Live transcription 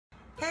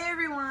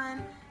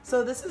everyone.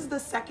 So this is the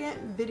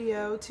second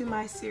video to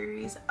my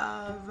series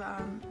of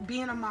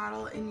being a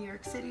model in New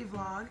York City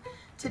vlog.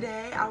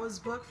 Today I was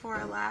booked for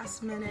a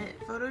last minute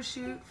photo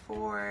shoot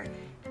for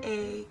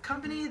a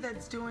company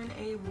that's doing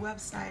a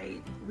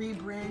website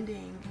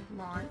rebranding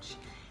launch.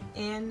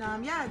 And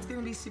yeah, it's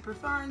gonna be super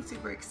fun,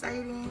 super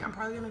exciting. I'm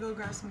probably gonna go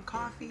grab some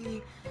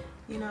coffee,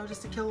 you know,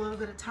 just to kill a little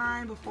bit of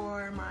time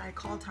before my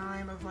call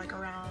time of like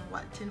around,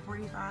 what,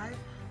 10:45?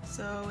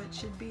 So it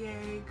should be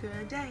a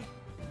good day.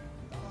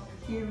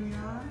 Here we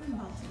are,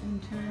 about to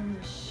intern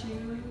the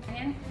shoot.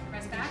 And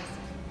rest back.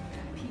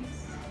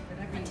 Piece.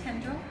 A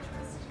tendril.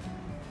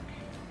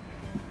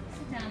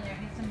 Sit down there,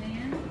 handsome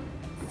man.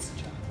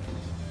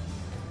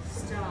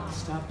 Stop.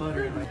 Stop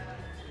buttering.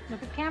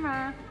 Look at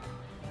camera.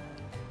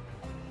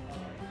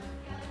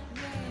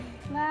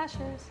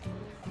 Lashes.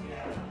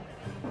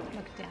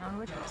 Look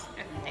downward.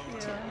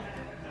 Perfect.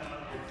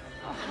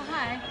 Oh,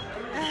 hi.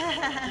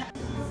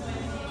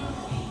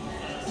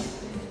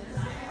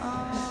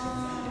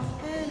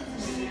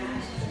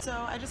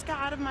 So I just got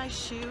out of my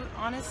shoot.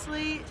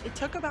 Honestly, it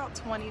took about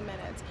 20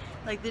 minutes.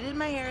 Like, they did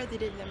my hair, they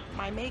did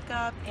my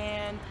makeup,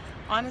 and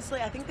honestly,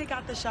 I think they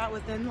got the shot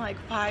within like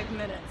 5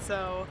 minutes.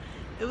 So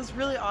it was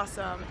really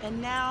awesome. And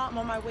now I'm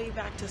on my way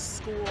back to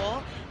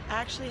school. I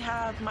actually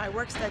have my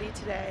work study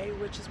today,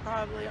 which is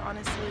probably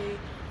honestly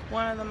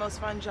one of the most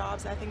fun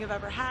jobs I think I've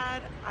ever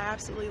had. I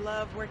absolutely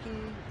love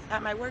working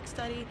at my work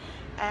study.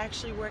 I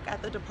actually work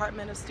at the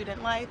Department of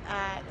Student Life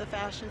at the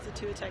Fashion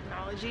Institute of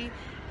Technology,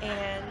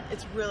 and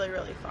it's really,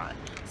 really fun.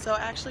 So I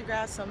actually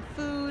grabbed some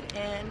food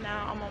and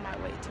now I'm on my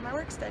way to my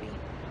work study.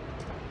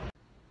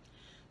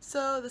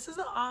 So this is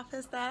the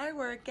office that I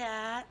work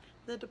at,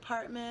 the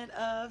Department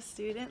of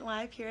Student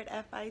Life here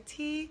at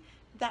FIT.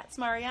 That's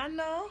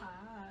Mariano. Hi.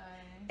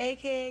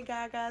 AKA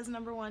Gaga's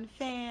 #1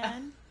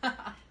 fan.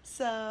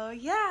 So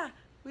yeah,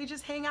 we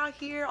just hang out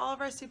here. All of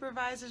our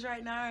supervisors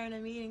right now are in a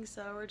meeting,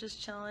 so we're just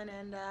chilling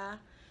and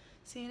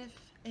seeing if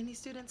any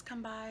students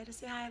come by to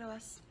say hi to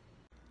us.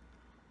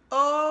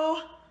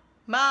 Oh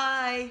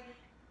my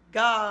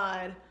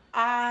God.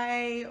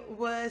 I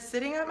was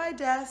sitting at my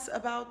desk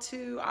about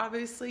to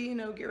obviously, you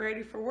know, get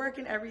ready for work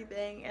and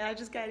everything, and I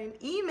just got an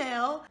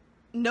email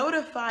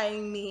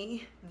notifying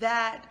me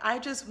that I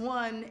just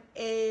won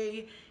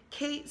a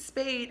Kate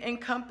Spade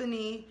and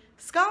Company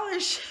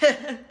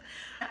scholarship.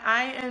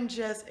 I am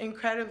just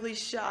incredibly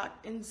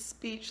shocked and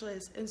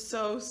speechless and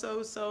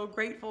so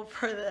grateful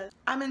for this.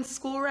 I'm in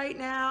school right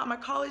now. I'm a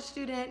college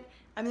student.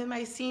 I'm in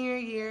my senior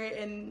year,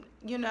 and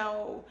you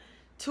know,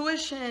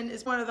 tuition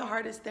is one of the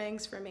hardest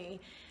things for me.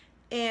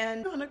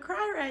 And I'm gonna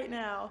cry right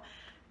now.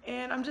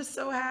 And I'm just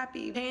so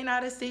happy. Paying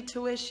out-of-state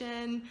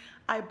tuition,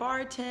 I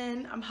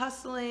bartend, I'm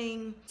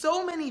hustling.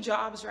 So many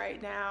jobs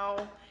right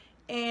now.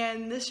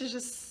 And this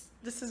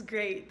is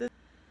great.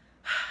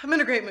 I'm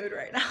in a great mood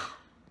right now.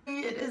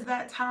 It is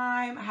that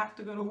time. I have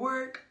to go to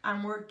work.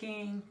 I'm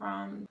working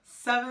from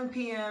 7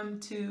 p.m.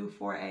 to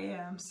 4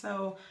 a.m.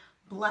 So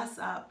bless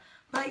up.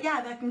 But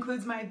yeah, that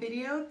concludes my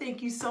video.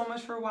 Thank you so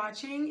much for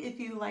watching. If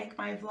you like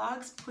my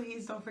vlogs,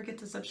 please don't forget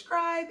to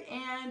subscribe.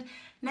 And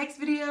next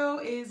video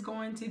is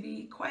going to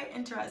be quite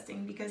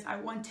interesting because I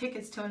won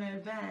tickets to an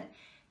event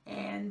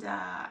and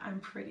I'm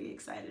pretty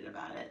excited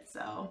about it.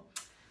 So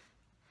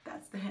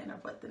that's the hint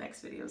of what the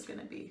next video is going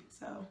to be.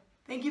 So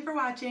thank you for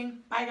watching.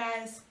 Bye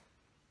guys.